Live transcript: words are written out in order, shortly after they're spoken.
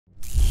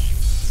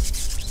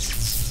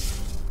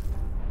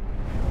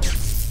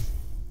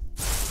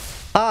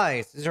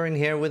Hi, Zizaran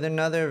here with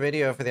another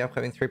video for the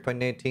upcoming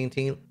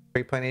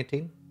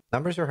 3.18.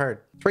 Numbers are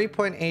hard.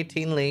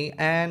 3.18 League,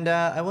 and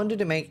I wanted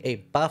to make a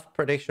buff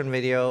prediction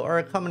video or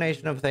a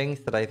combination of things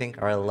that I think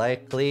are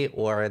likely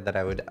or that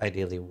I would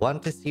ideally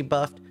want to see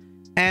buffed.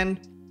 And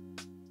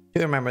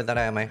do remember that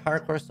I am a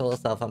hardcore solo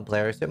self-owned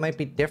player, so it might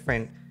be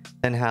different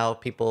than how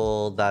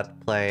people that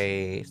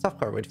play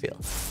softcore would feel.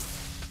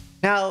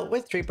 Now,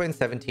 with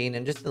 3.17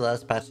 and just the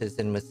last patches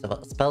and with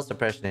spell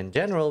suppression in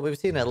general, we've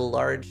seen a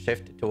large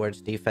shift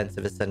towards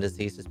defensive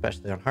ascendancies,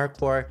 especially on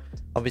hardcore.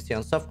 Obviously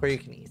on softcore, you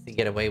can easily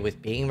get away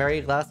with being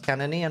very glass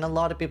cannony, and a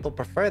lot of people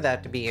prefer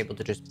that to being able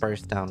to just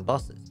burst down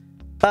bosses.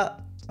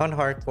 But on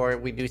hardcore,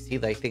 we do see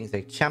like things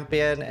like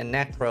Champion and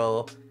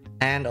Necro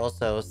and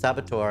also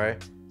Saboteur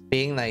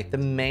being like the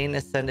main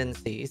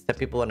ascendancies that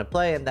people want to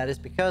play, and that is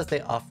because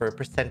they offer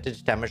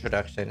percentage damage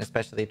reduction,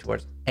 especially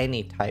towards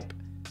any type.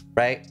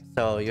 Right?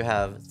 So you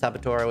have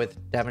Saboteur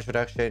with damage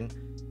reduction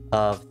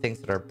of things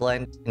that are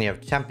blend, and you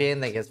have Champion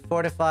that gets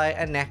Fortify,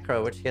 and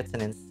Necro, which gets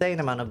an insane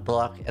amount of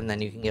block, and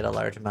then you can get a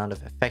large amount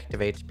of effective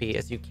HP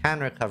as you can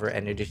recover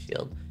energy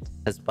shield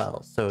as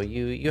well. So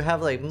you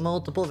have like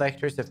multiple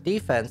vectors of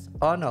defense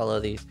on all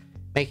of these,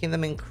 making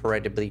them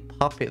incredibly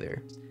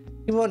popular.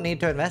 You won't need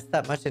to invest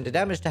that much into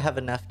damage to have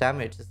enough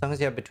damage. As long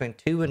as you have between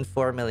 2 and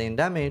 4 million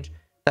damage,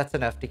 that's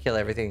enough to kill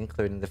everything,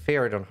 including the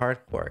Feared on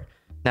hardcore.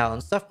 Now, on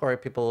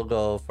softcore, people will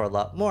go for a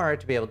lot more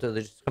to be able to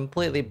just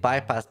completely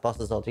bypass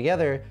bosses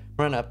altogether,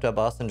 run up to a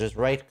boss and just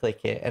right-click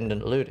it and then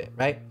loot it,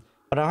 right?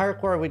 But on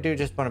hardcore, we do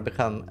just want to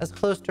become as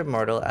close to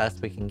immortal as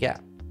we can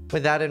get.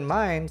 With that in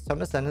mind, some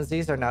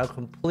ascendancies are now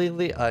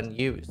completely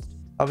unused.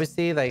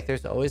 Obviously, like,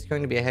 there's always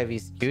going to be a heavy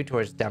skew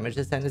towards damage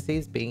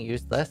ascendancies being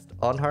used less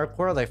on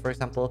hardcore, like, for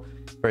example,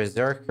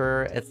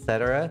 Berserker,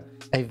 etc.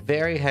 A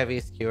very heavy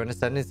skew on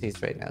ascendancies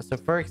right now. So,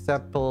 for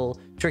example,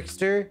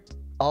 Trickster,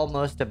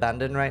 almost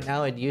abandoned right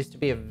now. It used to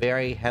be a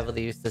very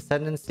heavily used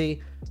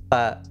ascendancy,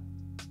 but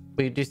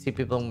we do see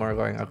people more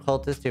going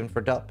occultist even for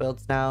dot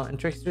builds now, and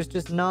Trickster's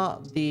just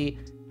not the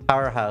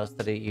powerhouse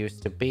that it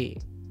used to be.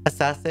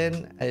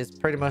 Assassin is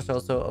pretty much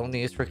also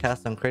only used for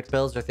cast on crit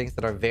builds or things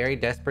that are very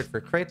desperate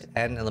for crit,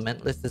 and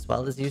Elementalist as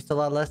well is used a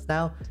lot less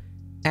now.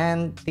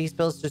 And these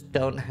builds just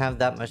don't have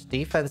that much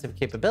defensive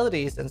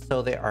capabilities, and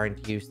so they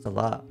aren't used a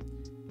lot.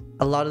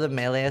 A lot of the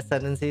melee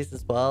ascendancies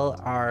as well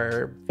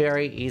are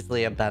very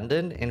easily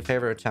abandoned in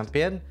favor of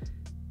Champion.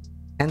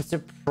 And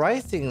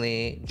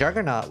surprisingly,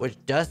 Juggernaut, which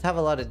does have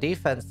a lot of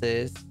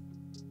defenses,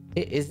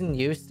 it isn't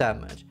used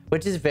that much,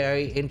 which is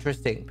very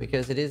interesting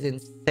because it is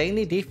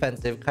insanely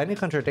defensive, kind of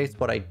contradicts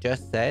what I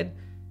just said,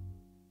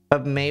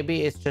 but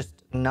maybe it's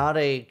just not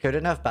a good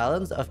enough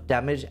balance of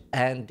damage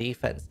and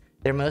defense.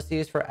 They're mostly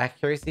used for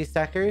accuracy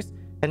stackers,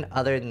 and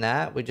other than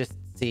that, we just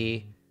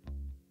see...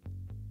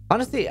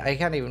 Honestly, I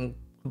can't even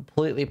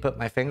completely put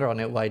my finger on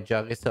it why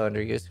Jug is so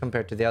underused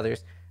compared to the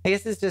others. I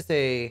guess it's just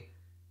a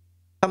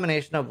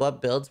combination of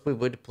what builds we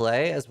would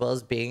play as well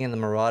as being in the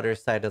Marauder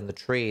side of the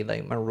tree.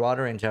 Like,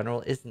 Marauder in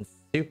general isn't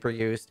super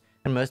used,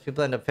 and most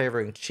people end up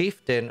favoring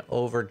Chieftain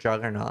over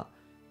Juggernaut.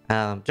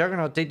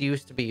 Juggernaut did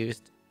used to be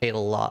used a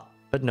lot,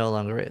 but no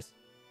longer is.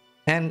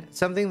 And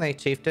something like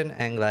Chieftain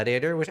and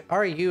Gladiator, which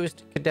are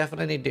used, could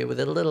definitely do with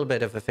a little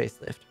bit of a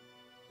facelift.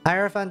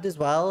 Hierophant as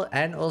well,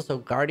 and also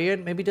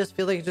Guardian, maybe just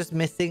feel like just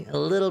missing a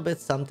little bit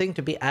something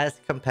to be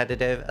as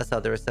competitive as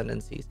other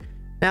ascendancies.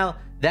 Now,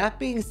 that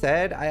being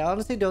said, I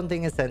honestly don't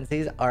think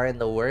ascendancies are in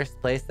the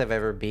worst place they've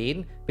ever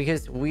been,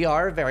 because we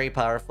are very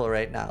powerful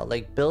right now.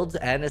 Like, builds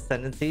and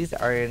ascendancies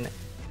are in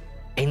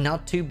a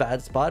not too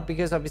bad spot,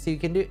 because obviously you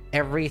can do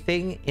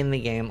everything in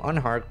the game on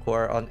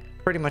hardcore on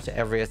pretty much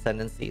every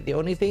ascendancy. The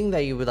only thing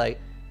that you would like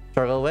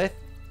struggle with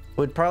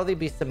would probably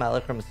be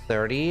Simulacrum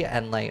 30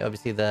 and like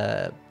obviously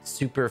the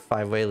super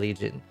 5-way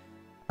Legion.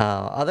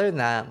 Other than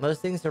that, most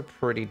things are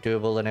pretty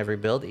doable in every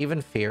build,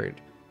 even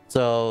Feared.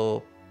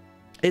 So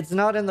it's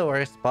not in the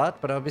worst spot,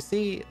 but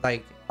obviously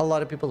like a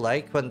lot of people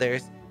like when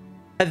there's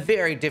a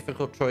very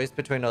difficult choice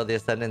between all the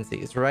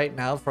ascendancies. Right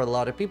now, for a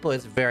lot of people,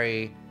 it's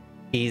very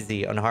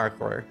easy on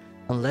hardcore.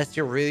 Unless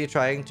you're really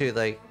trying to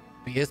like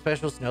be a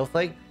special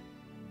snowflake,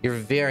 you're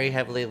very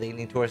heavily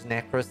leaning towards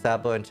Necro,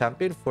 Sabo, and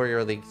Champion for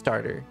your league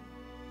starter.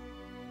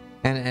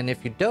 And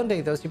if you don't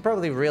take those, you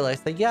probably realize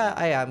that, yeah,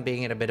 I am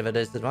being at a bit of a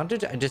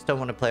disadvantage. I just don't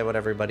want to play what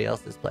everybody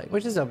else is playing,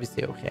 which is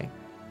obviously okay.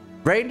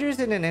 Ranger's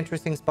in an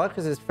interesting spot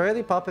because it's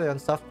fairly popular on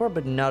softcore,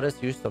 but not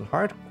as used on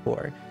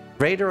hardcore.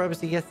 Raider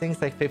obviously gets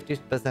things like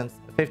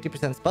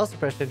 50% spell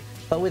suppression,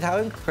 but with how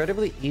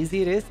incredibly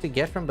easy it is to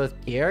get from both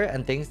gear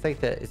and things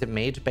like the, is it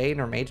Mage Bane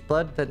or Mage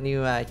Blood, that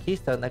new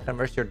keystone that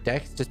converts your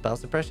dex to spell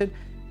suppression,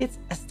 it's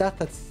a stat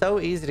that's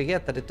so easy to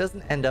get that it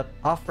doesn't end up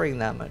offering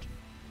that much.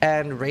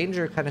 And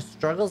Ranger kind of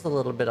struggles a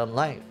little bit on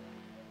life.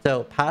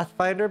 So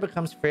Pathfinder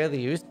becomes fairly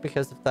used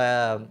because of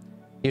the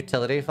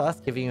utility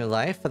flask giving you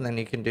life, and then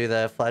you can do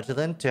the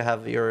Flagellant to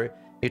have your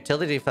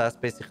utility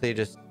flask basically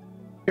just...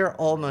 You're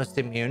almost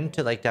immune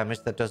to like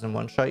damage that doesn't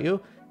one-shot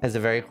you. It's a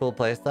very cool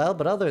playstyle,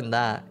 but other than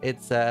that,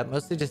 it's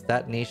mostly just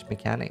that niche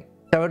mechanic.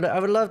 So I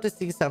would love to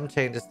see some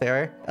changes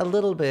there. A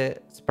little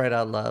bit spread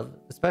out love,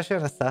 especially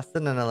on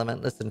Assassin and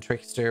Elementless and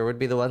Trickster would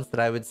be the ones that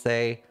I would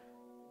say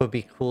would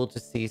be cool to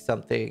see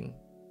something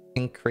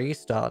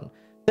increased on.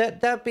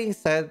 That being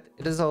said,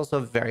 it is also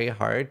very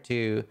hard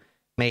to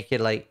make it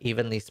like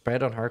evenly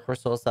spread on Hardcore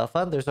Souls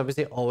Alpha. There's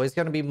obviously always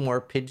going to be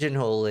more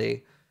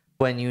pigeonholing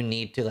when you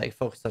need to like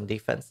focus on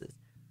defenses.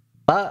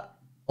 But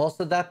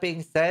also that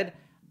being said,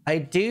 I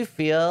do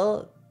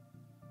feel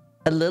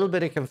a little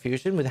bit of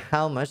confusion with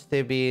how much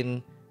they've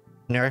been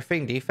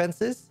nerfing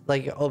defenses.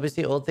 Like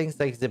obviously old things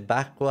like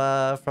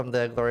Zibakwa from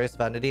the Glorious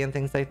Vanity and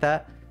things like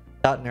that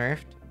got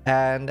nerfed.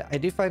 And I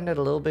do find it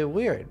a little bit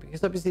weird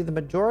because obviously the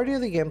majority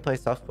of the game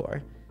plays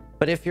softcore.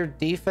 But if your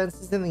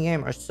defenses in the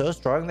game are so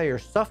strong that your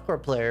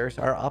softcore players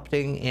are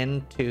opting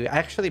in to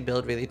actually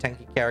build really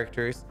tanky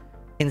characters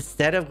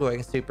instead of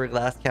going super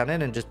glass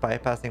cannon and just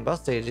bypassing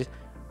boss stages,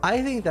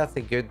 I think that's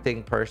a good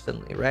thing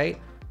personally, right?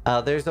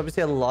 There's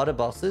obviously a lot of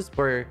bosses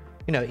where,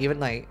 you know, even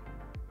like,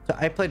 so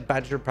I played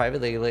Badger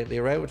privately lately,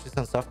 right? Which is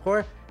on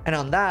softcore. And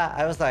on that,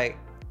 I was like,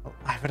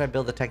 why would I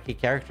build a tanky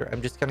character?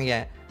 I'm just going to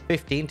get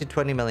 15 to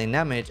 20 million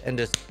damage and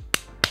just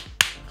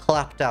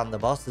clap down the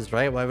bosses,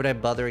 right? Why would I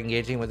bother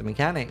engaging with the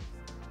mechanics?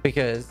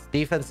 Because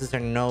defenses are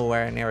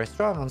nowhere near as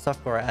strong on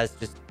softcore as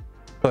just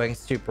going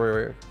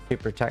super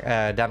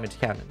damage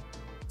cannon.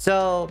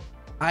 So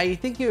I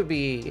think it would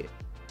be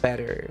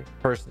better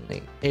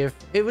personally if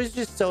it was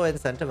just so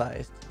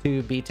incentivized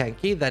to be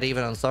tanky that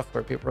even on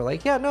softcore people are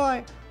like, yeah, no,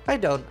 I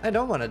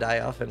don't want to die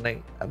often.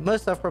 Like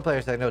most softcore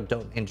players I know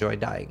don't enjoy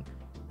dying.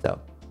 So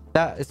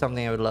that is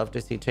something I would love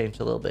to see change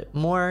a little bit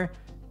more.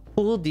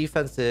 Cool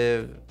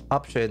defensive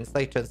options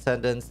like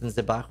Transcendence and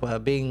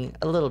Zibakwa being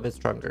a little bit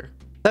stronger.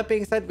 That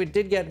being said, we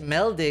did get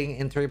melding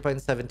in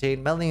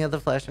 3.17. Melding of the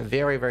flesh,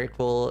 very, very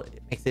cool.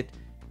 It makes it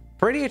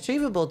pretty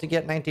achievable to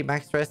get 90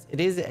 max stress. It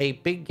is a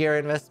big gear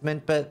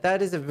investment, but that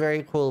is a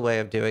very cool way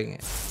of doing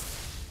it.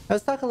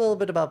 Let's talk a little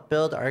bit about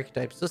build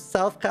archetypes. So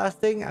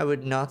self-casting, I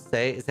would not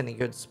say is in a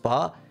good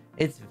spot.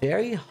 It's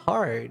very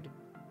hard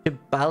to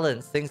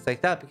balance things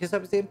like that because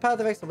obviously in Path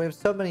of Exile we have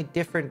so many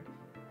different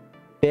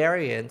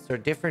variants or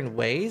different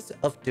ways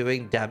of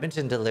doing damage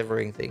and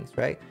delivering things,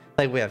 right?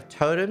 Like we have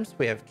totems,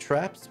 we have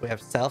traps, we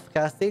have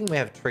self-casting, we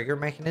have trigger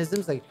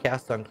mechanisms like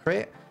cast on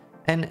crit,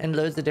 and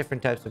loads of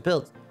different types of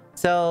builds.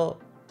 So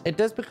it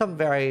does become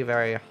very,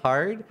 very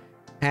hard.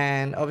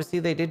 And obviously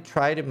they did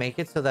try to make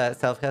it so that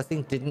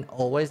self-casting didn't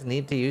always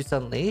need to use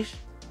Unleash.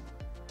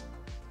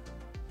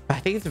 I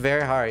think it's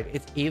very hard.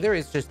 It's either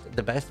it's just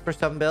the best for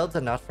some builds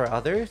and not for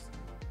others.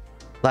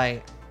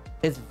 Like,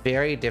 it's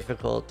very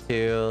difficult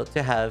to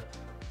have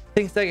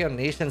things like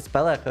Unleash and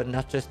Spell Echo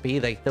not just be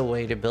like the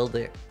way to build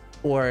it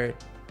or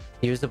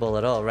usable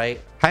at all,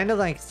 right? Kind of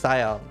like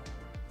Scion.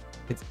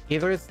 It's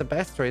either it's the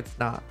best or it's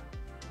not.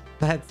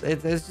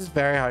 It's just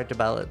very hard to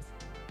balance.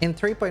 In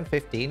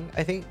 3.15,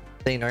 I think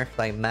they nerfed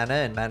like mana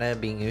and mana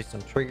being used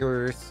on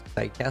triggers,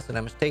 like cast on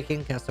damage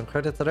taking, cast on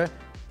crit, etc.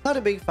 Not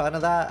a big fan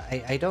of that.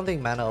 I don't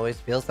think mana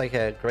always feels like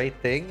a great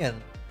thing, and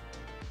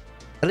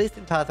at least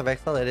in Path of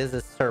Exile, it is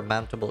a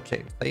surmountable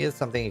change. Like, it's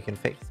something you can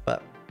fix,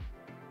 but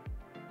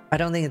I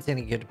don't think it's in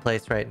a good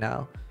place right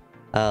now.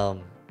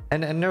 And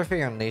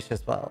nerfing Unleash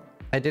as well.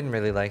 I didn't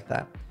really like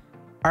that.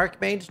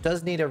 Archmage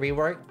does need a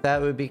rework.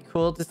 That would be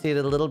cool to see it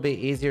a little bit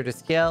easier to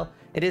scale.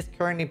 It is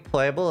currently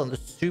playable on the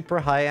super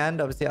high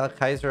end. Obviously,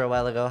 Al-Kaiser a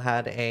while ago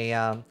had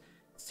a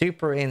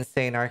super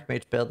insane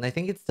Archmage build, and I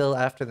think it's still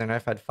after the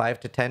nerf had 5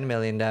 to 10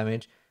 million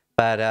damage.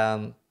 But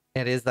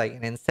it is like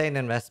an insane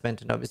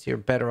investment, and obviously you're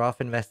better off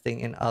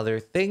investing in other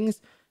things.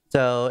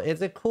 So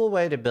it's a cool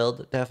way to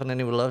build.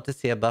 Definitely would love to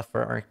see a buff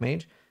for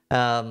Archmage.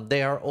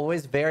 They are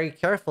always very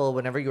careful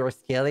whenever you're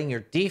scaling your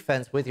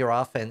defense with your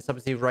offense.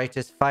 Obviously,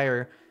 Righteous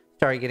Fire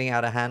started getting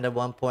out of hand at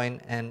one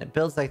point, and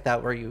builds like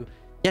that where you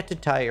get to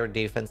tie your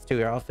defense to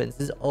your offense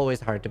is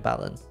always hard to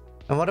balance.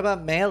 And what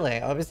about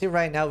melee? Obviously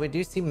right now we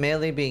do see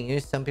melee being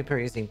used. Some people are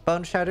using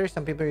Bone Shatter,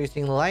 some people are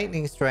using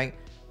Lightning Strike,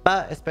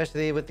 but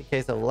especially with the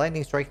case of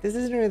Lightning Strike, this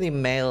isn't really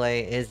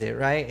melee, is it,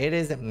 right? It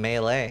isn't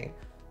melee.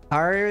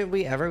 Are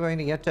we ever going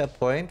to get to a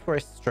point where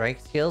strike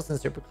skills and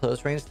super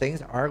close range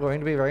things are going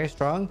to be very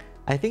strong?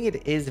 I think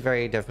it is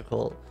very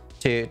difficult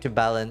to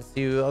balance.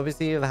 You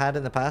obviously have had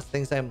in the past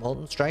things like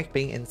Molten Strike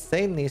being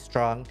insanely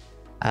strong,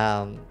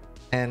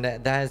 and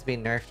that has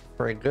been nerfed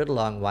for a good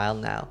long while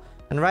now.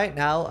 And right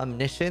now,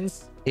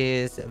 Omniscience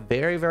is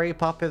very, very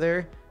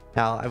popular.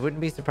 Now, I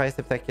wouldn't be surprised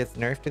if that gets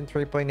nerfed in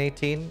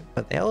 3.18,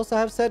 but they also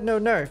have said no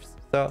nerfs.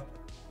 So,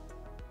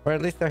 or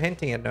at least they're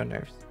hinting at no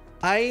nerfs.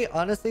 I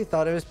honestly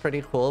thought it was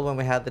pretty cool when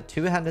we had the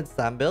two-handed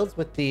slam builds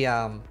with the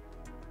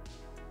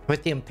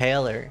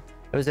Impaler.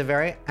 It was a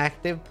very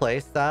active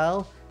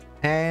playstyle,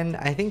 and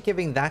I think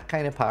giving that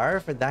kind of power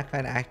for that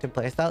kind of active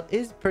playstyle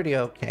is pretty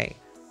okay.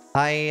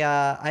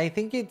 I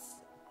think it's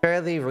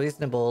fairly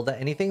reasonable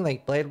that anything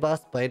like Blade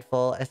Blast,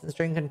 Bladefall, Essence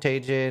String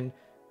Contagion,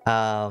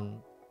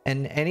 and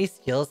any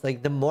skills,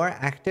 like the more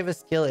active a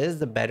skill is,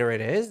 the better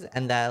it is.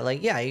 And that,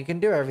 like, yeah, you can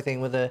do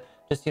everything with a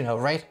just, you know,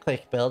 right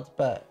click build,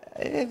 but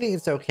I think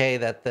it's okay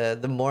that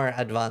the more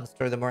advanced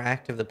or the more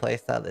active the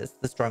playstyle is,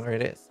 the stronger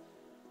it is.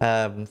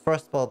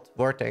 Frostbolt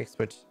Vortex,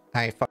 which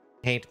I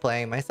hate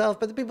playing myself,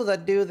 but the people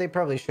that do, they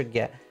probably should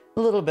get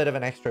a little bit of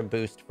an extra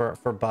boost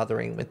for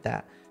bothering with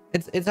that.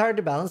 It's hard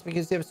to balance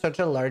because you have such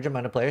a large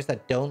amount of players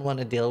that don't want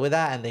to deal with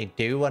that, and they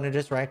do want to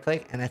just right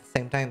click, and at the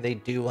same time they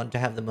do want to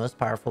have the most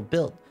powerful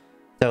build.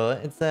 So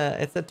it's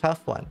a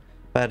tough one,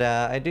 but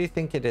I do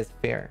think it is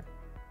fair.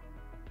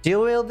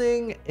 Dual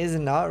wielding is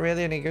not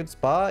really in a good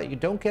spot. You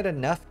don't get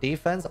enough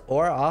defense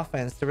or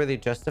offense to really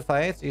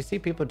justify it. So you see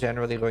people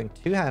generally going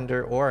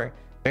two-hander or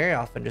very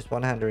often just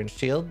one-hander and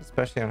shield,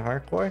 especially on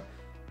hardcore.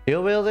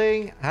 Dual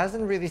wielding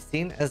hasn't really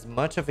seen as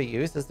much of a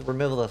use as the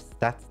removal of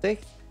stat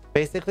sticks.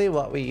 Basically,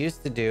 what we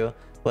used to do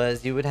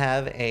was you would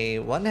have a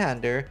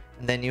one-hander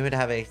and then you would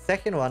have a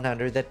second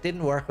one-hander that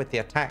didn't work with the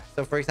attack.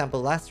 So for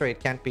example, lacerate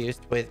can't be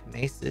used with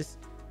maces.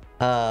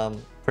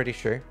 Pretty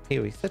sure.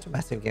 PoE, such a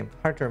massive game.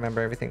 Hard to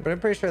remember everything, but I'm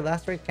pretty sure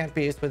lacerate can't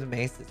be used with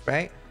maces,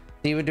 right?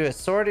 So you would do a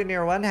sword in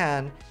your one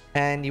hand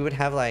and you would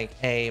have like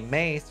a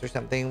mace or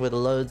something with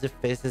loads of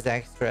fizzes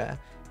extra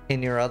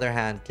in your other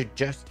hand to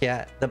just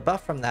get the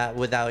buff from that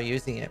without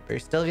using it, but you're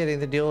still getting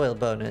the dual wield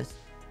bonus.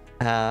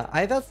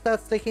 I thought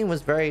stat sticking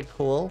was very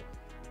cool,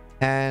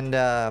 and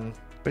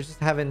we just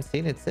haven't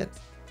seen it since.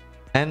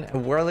 And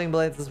Whirling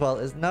Blades as well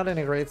is not in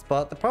a great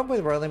spot. The problem with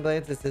Whirling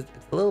Blades is it's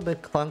a little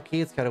bit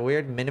clunky. It's got a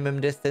weird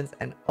minimum distance.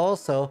 And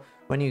also,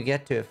 when you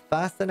get to a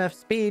fast enough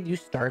speed, you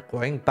start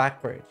going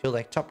backwards. You'll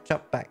like chop,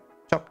 chop back,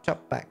 chop,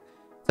 chop back.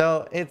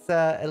 So it's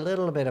a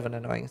little bit of an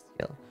annoying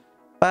skill.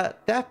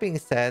 But that being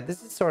said,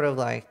 this is sort of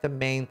like the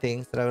main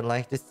things that I would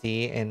like to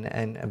see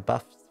in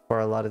buffs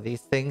for a lot of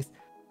these things.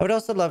 I would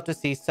also love to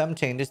see some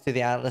changes to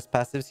the Atlas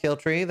passive skill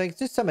tree. Like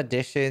just some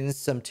additions,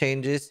 some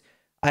changes.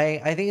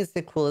 I think it's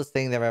the coolest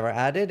thing they've ever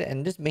added,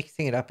 and just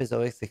mixing it up is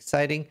always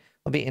exciting.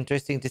 It'll be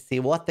interesting to see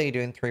what they do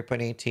in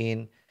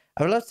 3.18.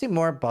 I would love to see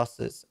more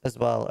bosses as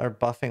well, or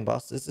buffing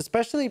bosses.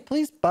 Especially,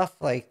 please buff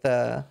like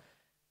the...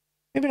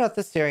 Maybe not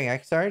the Steering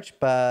X-Arch,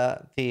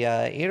 but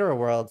the Eater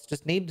Worlds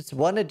just needs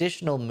one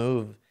additional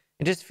move.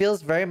 It just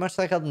feels very much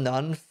like a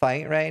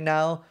non-fight right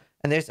now,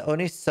 and there's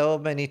only so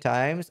many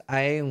times I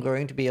am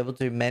going to be able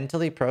to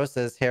mentally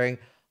process hearing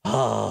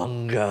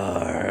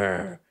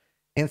hunger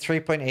in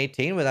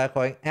 3.18 without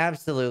going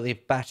absolutely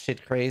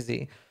batshit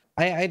crazy.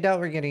 I doubt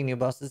we're getting new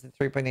bosses in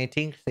 3.18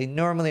 because they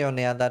normally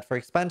only add that for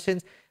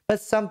expansions,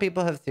 but some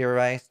people have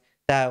theorized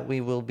that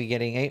we will be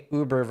getting a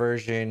Uber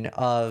version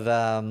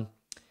of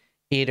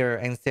Eater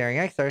and Staring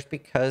X-Arch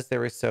because they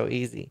were so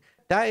easy.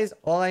 That is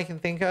all I can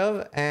think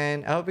of,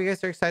 and I hope you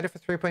guys are excited for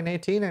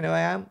 3.18. I know I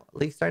am.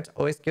 League start's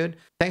always good.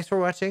 Thanks for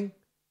watching.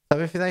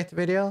 Sub if you liked the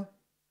video,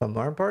 but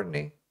more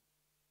importantly,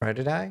 try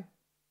to die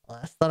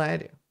less than I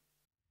do.